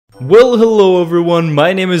Well, hello everyone,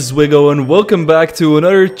 my name is Wiggo and welcome back to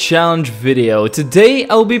another challenge video. Today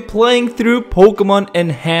I'll be playing through Pokemon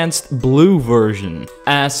Enhanced Blue version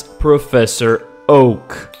as Professor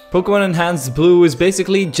Oak. Pokemon Enhanced Blue is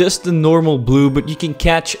basically just the normal blue, but you can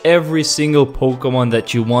catch every single Pokemon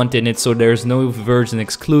that you want in it, so there's no version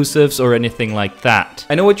exclusives or anything like that.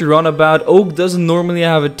 I know what you're on about. Oak doesn't normally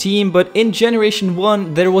have a team, but in Generation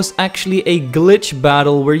 1 there was actually a glitch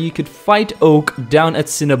battle where you could fight Oak down at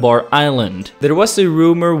Cinnabar Island. There was a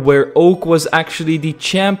rumor where Oak was actually the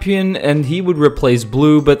champion and he would replace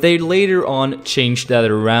Blue, but they later on changed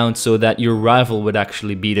that around so that your rival would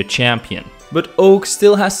actually be the champion. But Oak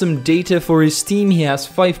still has some data for his team. He has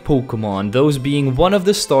 5 Pokemon, those being one of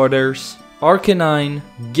the starters, Arcanine,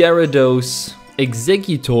 Gyarados,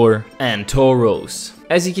 Exeggutor, and Tauros.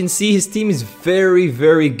 As you can see, his team is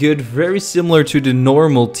very good, very similar to the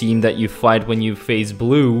normal team that you fight when you face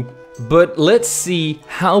Blue. But let's see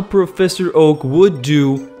how Professor Oak would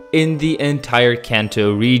do in the entire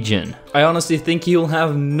Kanto region. I honestly think he'll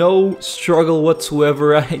have no struggle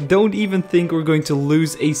whatsoever. I don't even think we're going to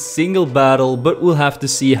lose a single battle, but we'll have to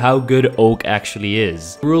see how good Oak actually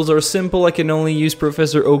is. The rules are simple. I can only use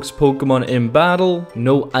Professor Oak's Pokemon in battle,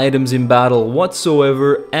 no items in battle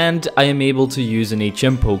whatsoever, and I am able to use an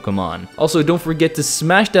HM Pokemon. Also, don't forget to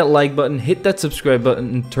smash that like button, hit that subscribe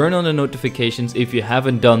button, and turn on the notifications if you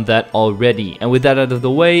haven't done that already. And with that out of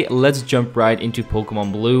the way, let's jump right into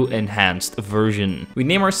Pokemon Blue Enhanced version. We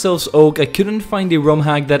name ourselves Oak. I couldn't find a ROM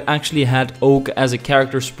hack that actually had Oak as a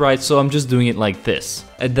character sprite, so I'm just doing it like this.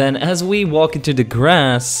 And then as we walk into the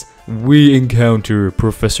grass, we encounter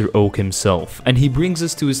Professor Oak himself, and he brings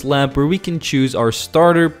us to his lab where we can choose our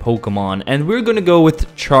starter Pokemon, and we're gonna go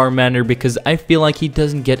with Charmander because I feel like he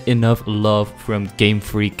doesn't get enough love from Game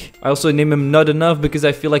Freak. I also name him Not Enough because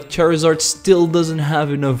I feel like Charizard still doesn't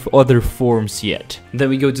have enough other forms yet. Then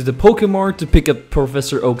we go to the Pokemart to pick up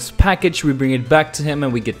Professor Oak's package, we bring it back to him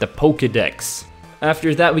and we get the Pokédex.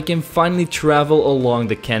 After that, we can finally travel along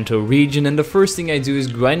the Kanto region, and the first thing I do is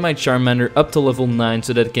grind my Charmander up to level 9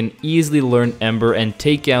 so that it can easily learn Ember and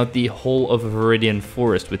take out the whole of Viridian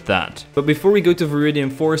Forest with that. But before we go to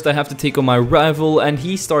Viridian Forest, I have to take on my rival, and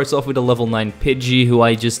he starts off with a level 9 Pidgey who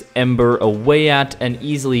I just Ember away at and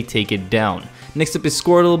easily take it down. Next up is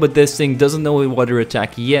Squirtle, but this thing doesn't know a water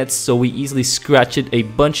attack yet, so we easily scratch it a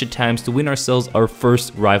bunch of times to win ourselves our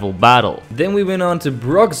first rival battle. Then we went on to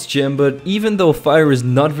Brock's gym, but even though fire is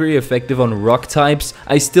not very effective on rock types,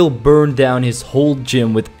 I still burned down his whole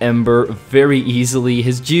gym with Ember very easily.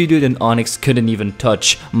 His Geodude and Onix couldn't even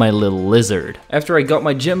touch my little lizard. After I got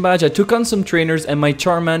my gym badge, I took on some trainers and my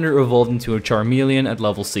Charmander evolved into a Charmeleon at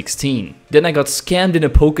level 16. Then I got scammed in a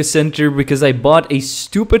Poké Center because I bought a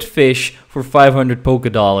stupid fish for 500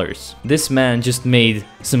 Poké-Dollars. This man just made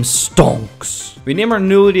some stonks. We name our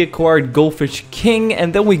newly acquired Goldfish King,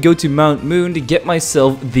 and then we go to Mount Moon to get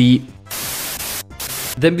myself the...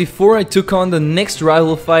 Then before I took on the next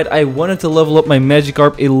rival fight, I wanted to level up my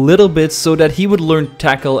Magikarp a little bit so that he would learn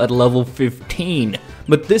Tackle at level 15.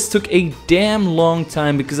 But this took a damn long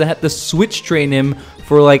time because I had to switch train him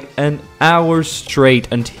for like an hour straight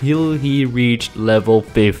until he reached level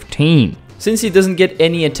 15. Since he doesn't get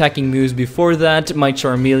any attacking moves before that, my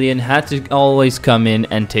Charmeleon had to always come in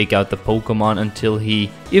and take out the Pokemon until he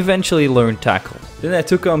eventually learned Tackle. Then I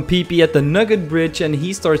took on PP at the Nugget Bridge and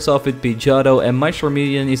he starts off with Pidgeotto, and my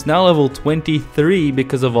Charmeleon is now level 23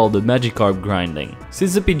 because of all the Magikarp grinding.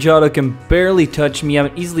 Since the Pidgeotto can barely touch me,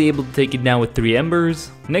 I'm easily able to take it down with 3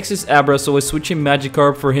 Embers. Next is Abra, so I switch in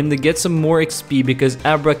Magikarp for him to get some more XP because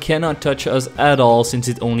Abra cannot touch us at all since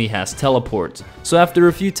it only has Teleport. So after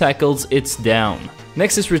a few tackles, it's down.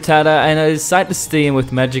 Next is Rattata, and I decided to stay in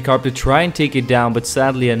with Magikarp to try and take it down, but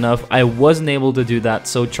sadly enough, I wasn't able to do that,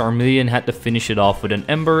 so Charmeleon had to finish it off with an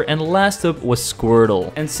Ember, and last up was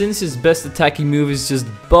Squirtle. And since his best attacking move is just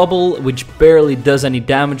Bubble, which barely does any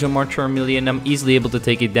damage on my Charmeleon, I'm easily able to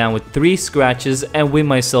take it down with 3 scratches and win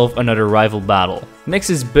myself another rival battle. Next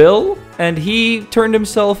is Bill, and he turned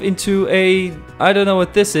himself into a... I don't know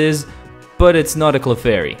what this is, but it's not a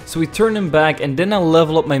Clefairy. So we turn him back, and then I'll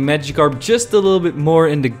level up my Magikarp just a little bit more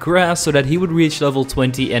in the grass so that he would reach level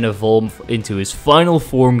 20 and evolve into his final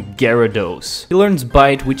form, Gyarados. He learns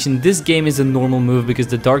Bite, which in this game is a normal move because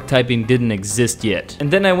the dark typing didn't exist yet. And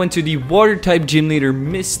then I went to the water type gym leader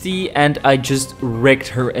Misty, and I just wrecked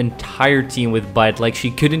her entire team with Bite, like she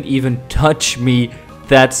couldn't even touch me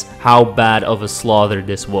That's how bad of a slaughter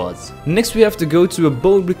this was. Next we have to go to a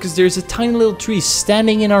boat because there's a tiny little tree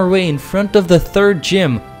standing in our way in front of the third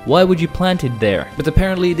gym. Why would you plant it there? But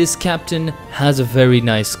apparently this captain has a very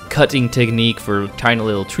nice cutting technique for tiny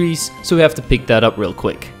little trees, so we have to pick that up real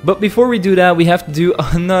quick. But before we do that, we have to do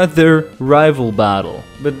another rival battle.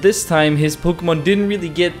 But this time his Pokemon didn't really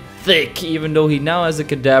get thick, even though he now has a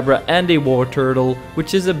Kadabra and a Wartortle,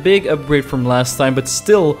 which is a big upgrade from last time. But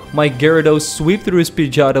still, my Gyarados sweep through his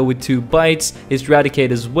Pidgeotto with 2 bites, his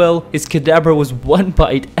Raticate as well, his Kadabra was 1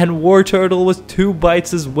 bite, and Wartortle was 2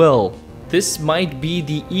 bites as well. This might be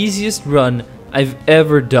the easiest run I've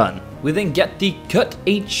ever done. We then get the Cut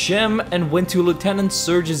 8 gem and went to Lieutenant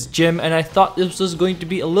Surge's gym, and I thought this was going to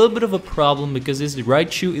be a little bit of a problem because his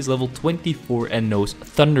Raichu is level 24 and knows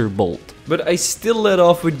Thunderbolt. But I still let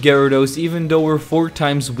off with Gyarados even though we're 4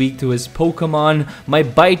 times weak to his Pokemon. My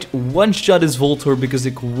bite one-shot his Voltorb because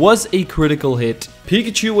it was a critical hit.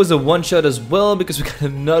 Pikachu was a one-shot as well because we got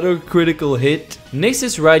another critical hit. Next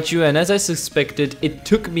is Raichu, and as I suspected, it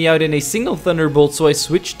took me out in a single Thunderbolt, so I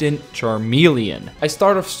switched in Charmeleon. I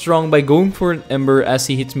start off strong by going for an Ember as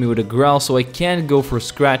he hits me with a Growl, so I can't go for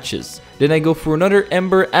scratches. Then I go for another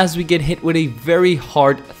Ember as we get hit with a very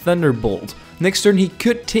hard Thunderbolt. Next turn he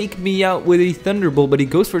could take me out with a Thunderbolt, but he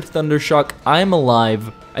goes for Thunder Shock. I'm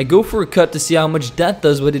alive. I go for a cut to see how much that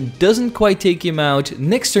does, but it doesn't quite take him out.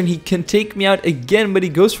 Next turn he can take me out again, but he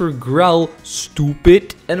goes for Growl.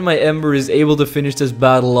 Stupid. And my Ember is able to finish this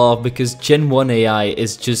battle off because Gen 1 AI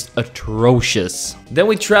is just atrocious. Then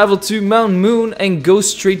we travel to Mount Moon and go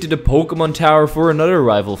straight to the Pokemon Tower for another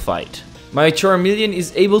rival fight. My Charmeleon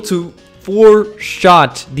is able to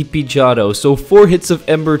 4-shot the Pidgeotto, so 4 hits of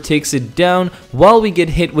Ember takes it down, while we get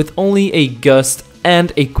hit with only a Gust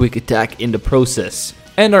and a Quick Attack in the process.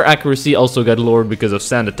 And our accuracy also got lowered because of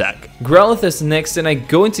Sand Attack. Growlithe is next, and I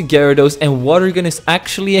go into Gyarados, and Water Gun is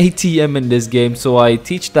actually a TM in this game, so I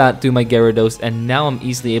teach that to my Gyarados, and now I'm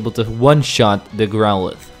easily able to one-shot the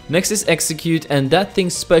Growlithe. Next is Execute, and that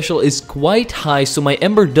thing's special is quite high, so my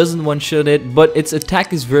Ember doesn't one-shot it, but its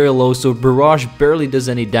attack is very low, so Barrage barely does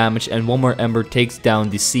any damage, and one more Ember takes down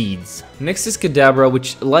the Seeds. Next is Kadabra,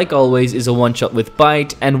 which like always is a one-shot with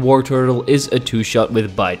Bite, and Wartortle is a 2-shot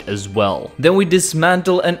with Bite as well. Then we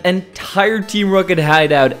dismantle an entire Team Rocket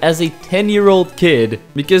hideout as a 10-year-old kid,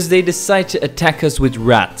 because they decide to attack us with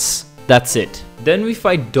rats. That's it. Then we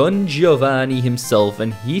fight Don Giovanni himself,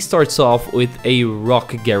 and he starts off with a Rock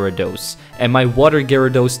Gyarados, and my Water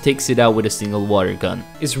Gyarados takes it out with a single Water Gun.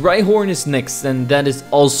 His Rhyhorn is next, and that is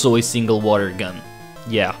also a single Water Gun.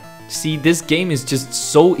 Yeah, see, this game is just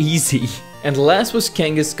so easy. And last was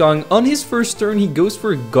Kangaskhan. On his first turn, he goes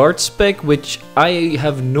for a Guard Spec, which I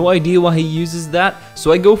have no idea why he uses that.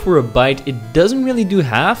 So I go for a Bite. It doesn't really do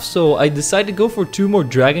half, so I decide to go for 2 more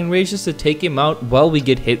Dragon Rages to take him out while we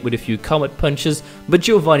get hit with a few Comet Punches. But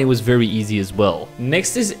Giovanni was very easy as well.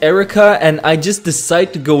 Next is Erica, and I just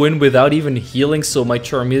decide to go in without even healing, so my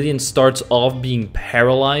Charmeleon starts off being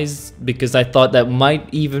paralyzed, because I thought that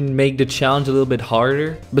might even make the challenge a little bit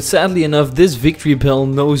harder. But sadly enough, this Victory Bell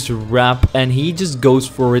knows Wrap, and he just goes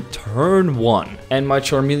for it turn 1. And my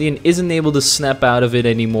Charmeleon isn't able to snap out of it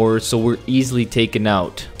anymore, so we're easily taken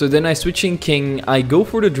out. So then I switch in King, I go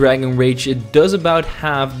for the Dragon Rage. It does about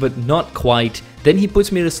half, but not quite. Then he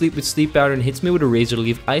puts me to sleep with Sleep Powder and hits me with a Razor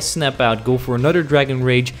Leaf. I snap out, go for another Dragon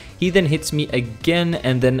Rage. He then hits me again,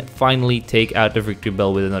 and then finally take out the Victory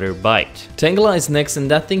Bell with another Bite. Tangela is next, and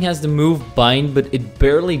that thing has the move Bind, but it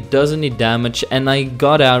barely does any damage, and I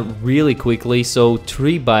got out really quickly, so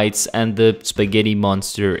 3 bites and the Spaghetti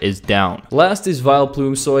Monster is down. Last is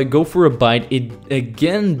Vileplume, so I go for a Bite. It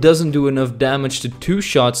again doesn't do enough damage to 2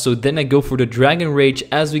 shots, so then I go for the Dragon Rage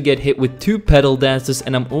as we get hit with 2 Petal Dances,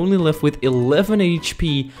 and I'm only left with 11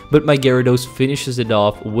 HP, but my Gyarados finishes it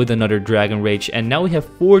off with another Dragon Rage, and now we have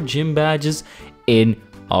 4 gym badges in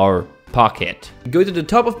our pocket. Go to the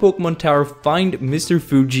top of Pokemon Tower, find Mr.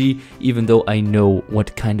 Fuji, even though I know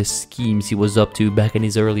what kind of schemes he was up to back in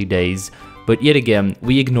his early days. But yet again,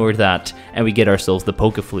 we ignore that, and we get ourselves the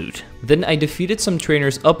Pokeflute. Then I defeated some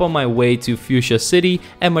trainers up on my way to Fuchsia City,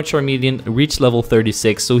 and my Charmeleon reached level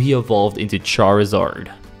 36, so he evolved into Charizard.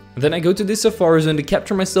 Then I go to this Safari Zone to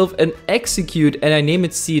capture myself and Execute, and I name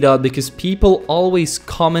it C-Dot because people always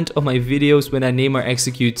comment on my videos when I name our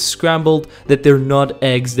Execute Scrambled that they're not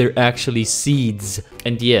eggs, they're actually seeds.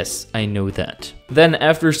 And yes, I know that. Then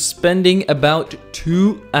after spending about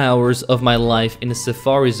 2 hours of my life in a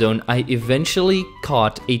Safari Zone, I eventually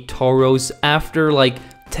caught a Tauros after like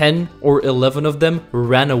 10 or 11 of them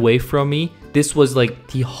ran away from me. this was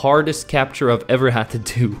like the hardest capture I've ever had to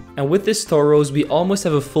do. And with this Tauros, we almost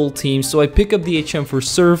have a full team, so I pick up the HM for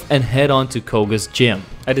Surf and head on to Koga's gym.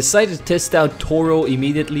 I decided to test out Toro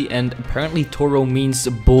immediately, and apparently Toro means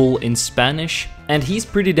bull in Spanish. And he's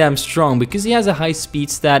pretty damn strong because he has a high speed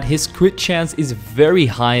stat, his crit chance is very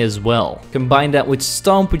high as well. Combine that with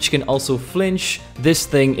Stomp, which can also flinch, this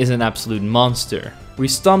thing is an absolute monster. We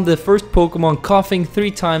stomped the first Pokemon coughing 3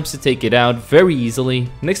 times to take it out very easily.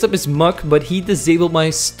 Next up is Muck, but he disabled my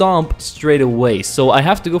Stomp straight away, so I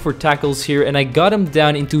have to go for tackles here, and I got him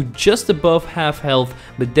down into just above half health,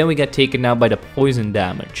 but then we got taken out by the poison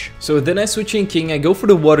damage. So then I switch in King, I go for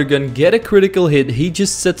the water gun, get a critical hit, he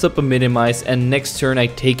just sets up a minimize, and next turn I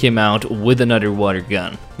take him out with another water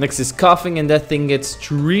gun. Next is Coughing, and that thing gets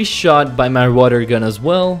 3-shot by my water gun as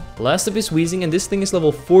well. Last up is Wheezing, and this thing is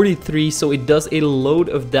level 43, so it does a load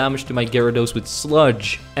of damage to my Gyarados with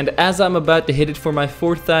Sludge. And as I'm about to hit it for my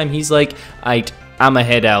 4th time, he's like, I'ma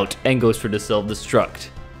head out, and goes for the self-destruct.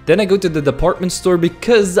 Then I go to the department store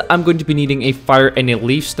because I'm going to be needing a Fire and a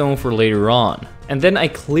Leaf Stone for later on. And then I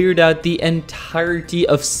cleared out the entirety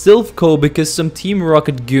of Silphco because some Team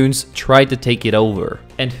Rocket goons tried to take it over.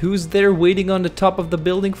 And who's there waiting on the top of the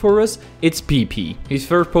building for us? It's PP. His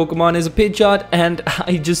first Pokemon is a Pidgeot, and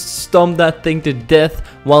I just stomped that thing to death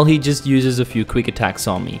while he just uses a few quick attacks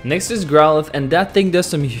on me. Next is Growlithe, and that thing does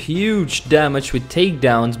some huge damage with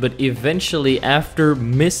takedowns, but eventually after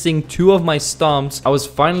missing 2 of my stomps, I was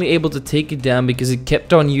finally able to take it down because it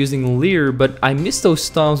kept on using Leer, but I missed those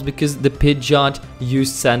stomps because the Pidgeot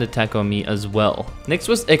used Sand Attack on me as well. Next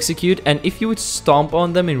was Execute, and if you would stomp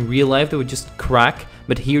on them in real life, they would just crack.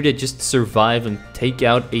 But here they just survive and take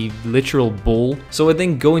out a literal bull. So I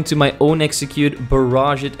then go into my own Execute,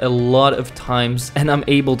 barrage it a lot of times, and I'm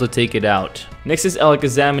able to take it out. Next is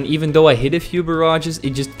Alakazam, and even though I hit a few barrages, it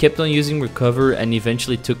just kept on using Recover and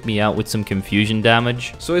eventually took me out with some confusion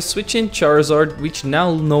damage. So I switch in Charizard, which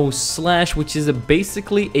now knows Slash, which is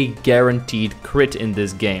basically a guaranteed crit in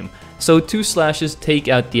this game. So 2 slashes take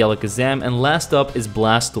out the Alakazam, and last up is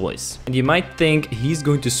Blastoise. And you might think he's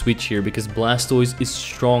going to switch here because Blastoise is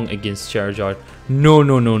strong against Charizard. No.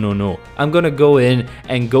 I'm gonna go in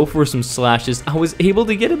and go for some slashes. I was able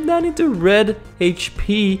to get him down into red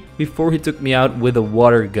HP before he took me out with a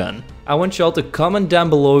water gun. I want y'all to comment down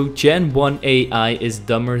below Gen 1 AI is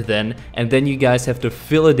dumber than, and then you guys have to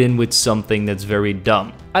fill it in with something that's very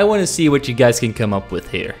dumb. I want to see what you guys can come up with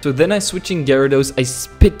here. So then I switch in Gyarados, I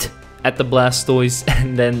spit at the Blastoise,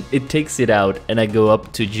 and then it takes it out, and I go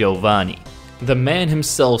up to Giovanni. The man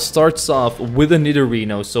himself starts off with a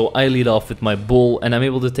Nidorino, so I lead off with my Bull, and I'm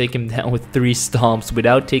able to take him down with 3 stomps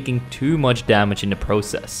without taking too much damage in the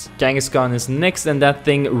process. Kangaskhan is next, and that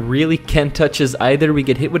thing really can't touch us either. We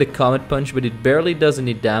get hit with a Comet Punch, but it barely does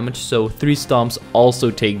any damage, so 3 stomps also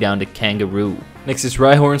take down the Kangaroo. Next is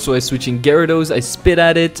Rhyhorn, so I switch in Gyarados, I spit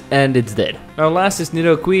at it, and it's dead. Our last is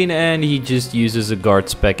Nidoqueen, and he just uses a Guard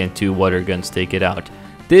Spec and 2 Water Guns to take it out.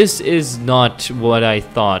 This is not what I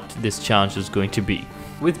thought this challenge was going to be.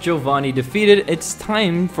 With Giovanni defeated, it's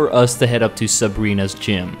time for us to head up to Sabrina's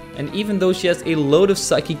gym. And even though she has a load of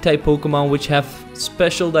Psychic type Pokemon which have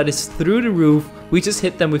special that is through the roof, we just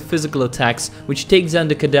hit them with physical attacks, which takes down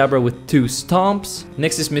the Kadabra with 2 stomps.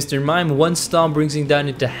 Next is Mr. Mime, 1 stomp brings him down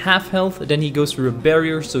into half health, then he goes through a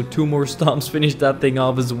barrier, so 2 more stomps finish that thing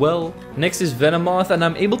off as well. Next is Venomoth, and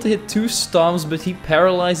I'm able to hit 2 stomps, but he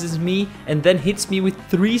paralyzes me and then hits me with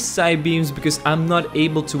 3 side beams because I'm not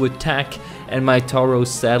able to attack, and my Tauros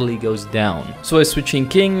sadly goes down. So I switch in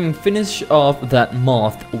King and finish off that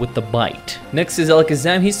Moth with the Bite. Next is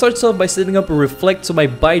Alakazam, he starts off by setting up a Reflect, so my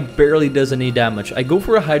Bite barely does any damage. I go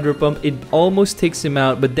for a Hydro Pump, it almost takes him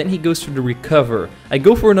out, but then he goes for the Recover. I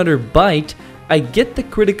go for another Bite, I get the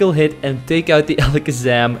critical hit and take out the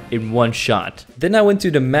Alakazam in 1 shot. Then I went to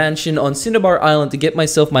the mansion on Cinnabar Island to get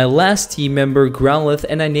myself my last team member, Growlithe,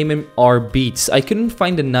 and I named him R-Beats. I couldn't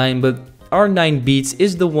find a 9, but R9Beats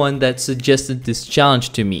is the one that suggested this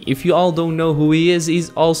challenge to me. If you all don't know who he is, he's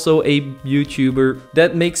also a YouTuber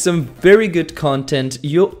that makes some very good content.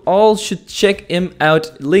 You all should check him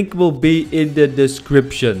out. Link will be in the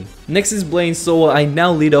description. Next is Blaine, so I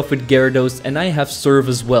now lead off with Gyarados, and I have Surf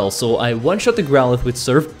as well. So I one-shot the Growlithe with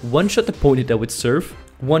Surf, one-shot the Ponyta with Surf,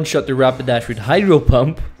 one-shot the Rapidash with Hydro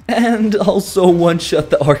Pump, and also one-shot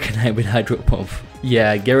the Arcanine with Hydro Pump.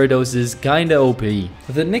 Yeah, Gyarados is kinda OP.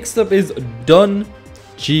 The next up is Don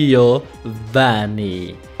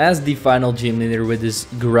Giovanni as the final gym leader with his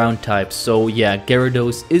ground type. So yeah,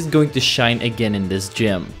 Gyarados is going to shine again in this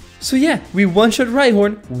gym. So yeah, we one-shot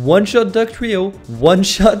Rhyhorn, one-shot Dugtrio,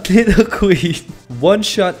 one-shot Nidoqueen,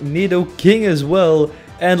 one-shot Nidoking as well,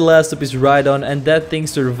 And last up is Rhydon, and that thing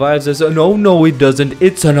survives us. Oh no, it doesn't.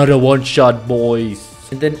 It's another one-shot, boys.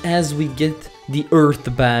 And then as we get the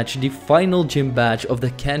Earth badge, the final gym badge of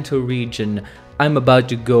the Kanto region, I'm about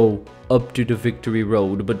to go up to the victory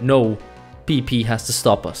road. But no, PP has to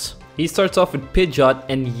stop us. He starts off with Pidgeot,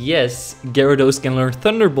 and yes, Gyarados can learn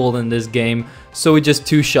Thunderbolt in this game, so we just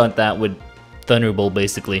two-shot that with Thunderbolt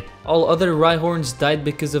basically. All other Rhyhorns died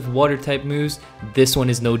because of water-type moves. This one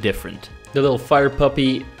is no different. The little fire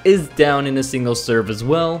puppy is down in a single serve as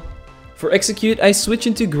well. For Execute, I switch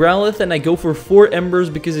into Growlithe and I go for 4 Embers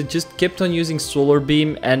because it just kept on using Solar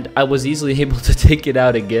Beam and I was easily able to take it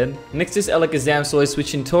out again. Next is Alakazam, so I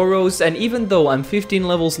switch in Tauros, and even though I'm 15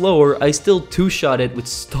 levels lower, I still two-shot it with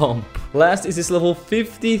Stomp. Last is this level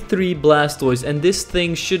 53 Blastoise, and this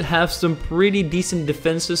thing should have some pretty decent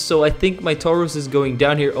defenses, so I think my Tauros is going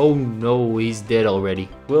down here. Oh no, he's dead already.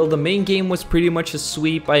 Well, the main game was pretty much a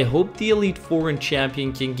sweep. I hope the Elite Four and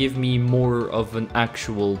Champion can give me more of an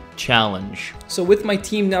actual challenge. So with my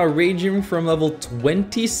team now ranging from level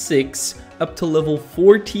 26 up to level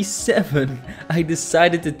 47, I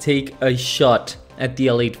decided to take a shot at the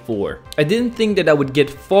Elite Four. I didn't think that I would get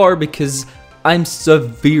far because I'm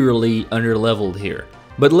severely underleveled here.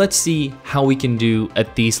 But let's see how we can do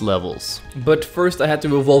at these levels. But first I had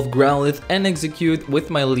to evolve Growlithe and Execute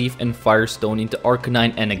with my Leaf and Firestone into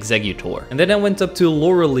Arcanine and Exeggutor. And then I went up to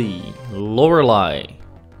Lorelei.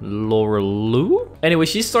 Anyway,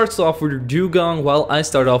 she starts off with her Dugong while I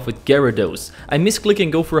start off with Gyarados. I misclick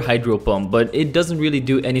and go for Hydro Pump, but it doesn't really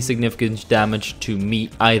do any significant damage to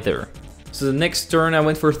me either. So the next turn I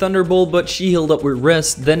went for Thunderbolt, but she healed up with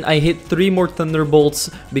Rest. Then I hit 3 more Thunderbolts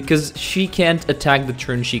because she can't attack the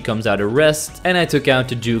turn she comes out of Rest, and I took out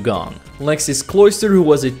the Dugong. Next is Cloyster, who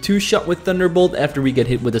was a 2-shot with Thunderbolt after we get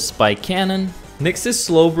hit with a Spike Cannon. Next is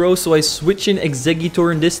Slowbro, so I switch in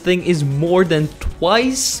Exeggutor, and this thing is more than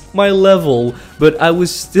twice my level, but I was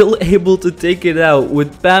still able to take it out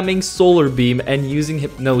with spamming Solar Beam and using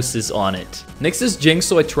Hypnosis on it. Next is Jinx,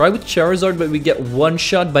 so I try with Charizard, but we get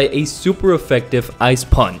one-shot by a super effective Ice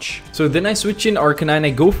Punch. So then I switch in Arcanine, I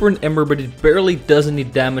go for an Ember, but it barely does any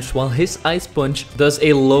damage, while his Ice Punch does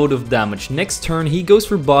a load of damage. Next turn, he goes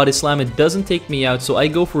for Body Slam, it doesn't take me out, so I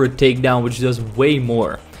go for a Takedown, which does way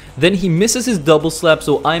more. Then he misses his double slap,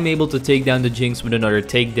 so I'm able to take down the Jinx with another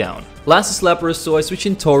takedown. Last is Lapras, so I switch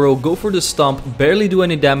in Toro, go for the Stomp, barely do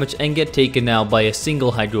any damage, and get taken out by a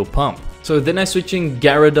single Hydro Pump. So then I switch in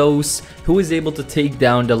Gyarados, who is able to take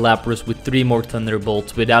down the Lapras with 3 more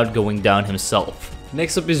Thunderbolts without going down himself.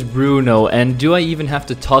 Next up is Bruno, and do I even have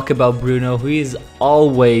to talk about Bruno? He is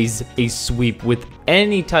always a sweep with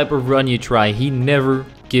any type of run you try. He never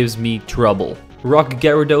gives me trouble. Rock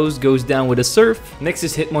Gyarados goes down with a Surf. Next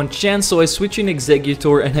is Hitmonchan, so I switch in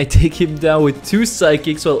Exeggutor and I take him down with 2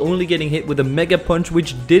 Psychics while only getting hit with a Mega Punch,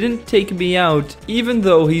 which didn't take me out, even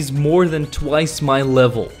though he's more than twice my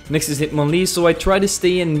level. Next is Hitmonlee, so I try to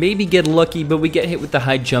stay in, maybe get lucky, but we get hit with the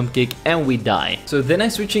high jump kick and we die. So then I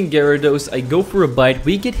switch in Gyarados, I go for a bite,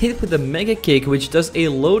 we get hit with a Mega Kick, which does a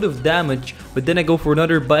load of damage, but then I go for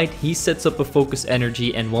another bite, he sets up a Focus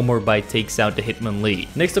Energy, and one more bite takes out the Hitmonlee.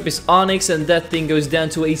 Next up is Onyx, and that thing goes down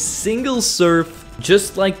to a single Surf,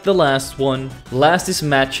 just like the last one. Last is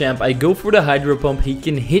Machamp, I go for the Hydro Pump, he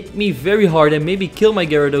can hit me very hard and maybe kill my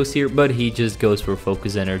Gyarados here, but he just goes for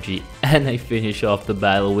Focus Energy, and I finish off the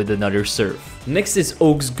battle with another Surf. Next is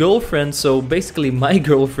Oak's girlfriend, so basically my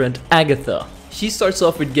girlfriend, Agatha. She starts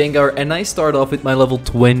off with Gengar, and I start off with my level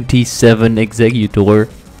 27 Exeggutor.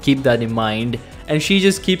 Keep that in mind. And she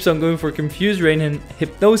just keeps on going for Confuse Rain and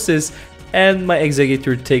Hypnosis, and my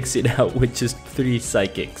Exeggutor takes it out with just 3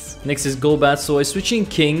 Psychics. Next is Golbat, so I switch in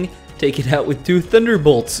King, take it out with 2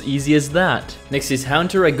 Thunderbolts, easy as that. Next is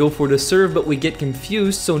Haunter, I go for the Surf, but we get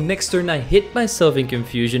confused, so next turn I hit myself in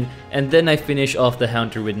confusion, and then I finish off the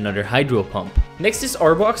Haunter with another Hydro Pump. Next is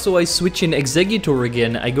Arbok, so I switch in Exeggutor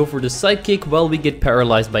again, I go for the Psychic while we get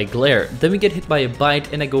paralyzed by Glare. Then we get hit by a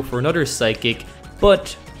Bite, and I go for another Psychic,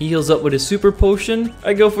 but he heals up with a Super Potion.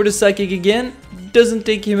 I go for the Psychic again, doesn't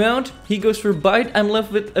take him out, he goes for Bite, I'm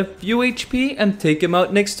left with a few HP, and take him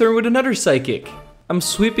out next turn with another Psychic. I'm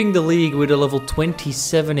sweeping the league with a level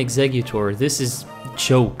 27 Exeggutor. This is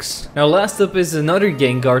jokes. Now last up is another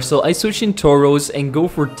Gengar, so I switch in Tauros and go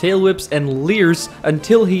for Tail Whips and Leers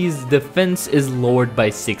until his defense is lowered by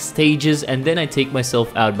 6 stages, and then I take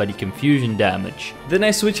myself out by the confusion damage. Then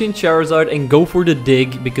I switch in Charizard and go for the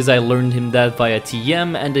Dig because I learned him that via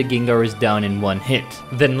TM, and the Gengar is down in 1 hit.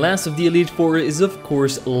 Then last of the Elite Four is of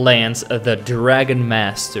course Lance, the Dragon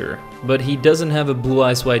Master. But he doesn't have a Blue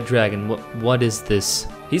Eyes White Dragon. What is this?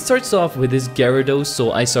 He starts off with his Gyarados,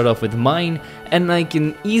 so I start off with mine, and I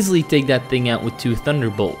can easily take that thing out with 2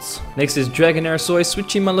 Thunderbolts. Next is Dragonair, so I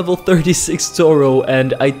switch in my level 36 Toro,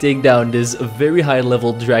 and I take down this very high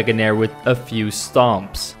level Dragonair with a few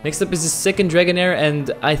stomps. Next up is the second Dragonair,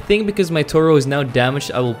 and I think because my Toro is now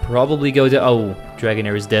damaged, I will probably go to... oh,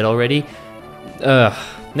 Dragonair is dead already.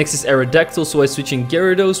 Next is Aerodactyl, so I switch in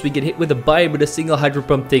Gyarados, we get hit with a bite, but a single Hydro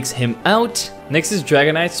Pump takes him out. Next is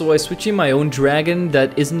Dragonite, so I switch in my own dragon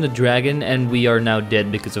that isn't a dragon, and we are now dead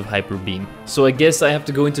because of Hyper Beam. So I guess I have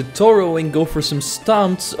to go into Toro and go for some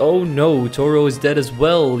stomps. Oh no, Toro is dead as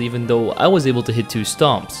well, even though I was able to hit 2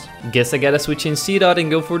 stomps. Guess I gotta switch in Seedot and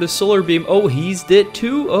go for the Solar Beam. Oh, he's dead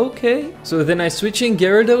too? Okay. So then I switch in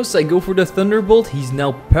Gyarados, I go for the Thunderbolt, he's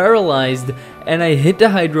now paralyzed, and I hit the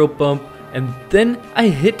Hydro Pump. And then I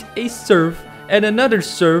hit a Surf and another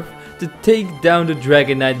Surf to take down the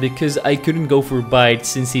Dragonite because I couldn't go for Bite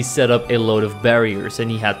since he set up a load of barriers and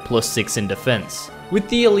he had +6 in defense. With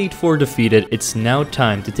the Elite Four defeated, it's now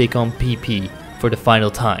time to take on PP for the final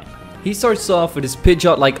time. He starts off with his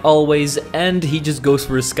Pidgeot like always, and he just goes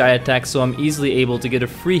for a Sky Attack, so I'm easily able to get a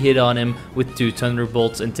free hit on him with 2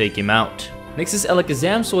 Thunderbolts and take him out. Next is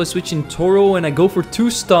Alakazam, so I switch in Toro and I go for 2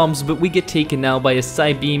 Stomps, but we get taken out by a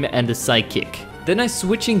Psybeam and a Psychick. Then I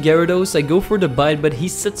switch in Gyarados, I go for the Bite, but he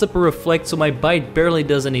sets up a Reflect, so my Bite barely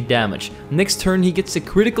does any damage. Next turn he gets a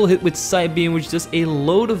critical hit with Psybeam, which does a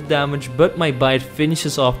load of damage, but my Bite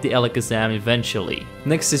finishes off the Alakazam eventually.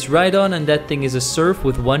 Next is Rhydon, and that thing is a Surf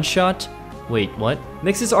with 1 shot. Wait, what?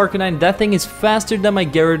 Next is Arcanine, that thing is faster than my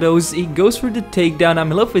Gyarados, he goes for the takedown, I'm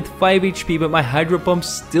left with 5 HP but my Hydro Pump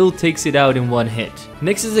still takes it out in 1 hit.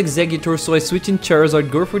 Next is Exeggutor, so I switch in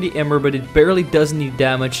Charizard, go for the Ember but it barely does any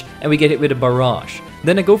damage and we get hit with a Barrage.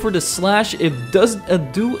 Then I go for the Slash, it does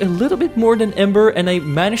do a little bit more than Ember and I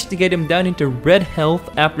managed to get him down into red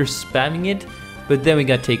health after spamming it, but then we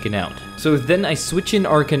got taken out. So then I switch in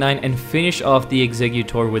Arcanine and finish off the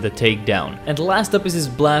Exeggutor with a takedown. And last up is his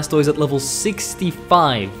Blastoise at level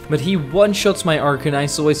 65. But he one-shots my Arcanine,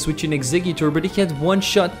 so I switch in Exeggutor, but he had 1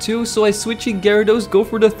 shot too, so I switch in Gyarados, go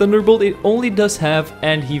for the Thunderbolt, it only does half,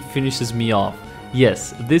 and he finishes me off.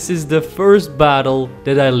 Yes, this is the first battle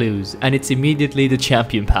that I lose, and it's immediately the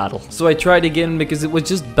champion battle. So I tried again because it was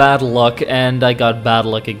just bad luck, and I got bad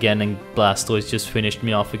luck again, and Blastoise just finished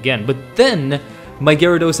me off again. But then my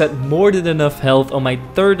Gyarados had more than enough health on my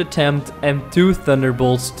 3rd attempt, and 2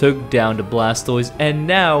 Thunderbolts took down the Blastoise, and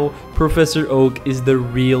now Professor Oak is the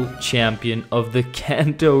real champion of the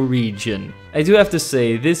Kanto region. I do have to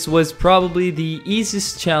say, this was probably the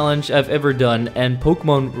easiest challenge I've ever done, and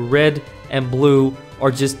Pokemon Red and Blue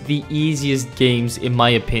are just the easiest games in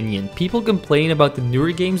my opinion. People complain about the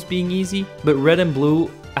newer games being easy, but Red and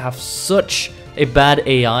Blue have such a bad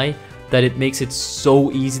AI that it makes it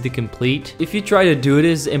so easy to complete. If you try to do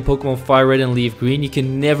this in Pokemon Fire Red and Leaf Green, you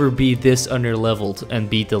can never be this under-leveled and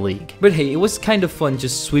beat the league. But hey, it was kind of fun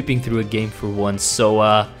just sweeping through a game for once,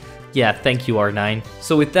 so yeah, thank you R9.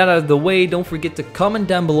 So with that out of the way, don't forget to comment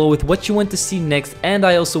down below with what you want to see next, and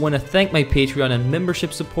I also want to thank my Patreon and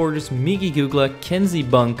membership supporters Miki Googla, Kenzie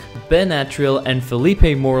Bunk, Ben Atriel, and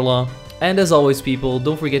Felipe Morla. And as always people,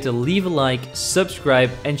 don't forget to leave a like,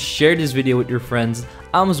 subscribe, and share this video with your friends.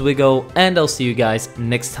 I'm Zwigo, and I'll see you guys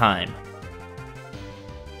next time.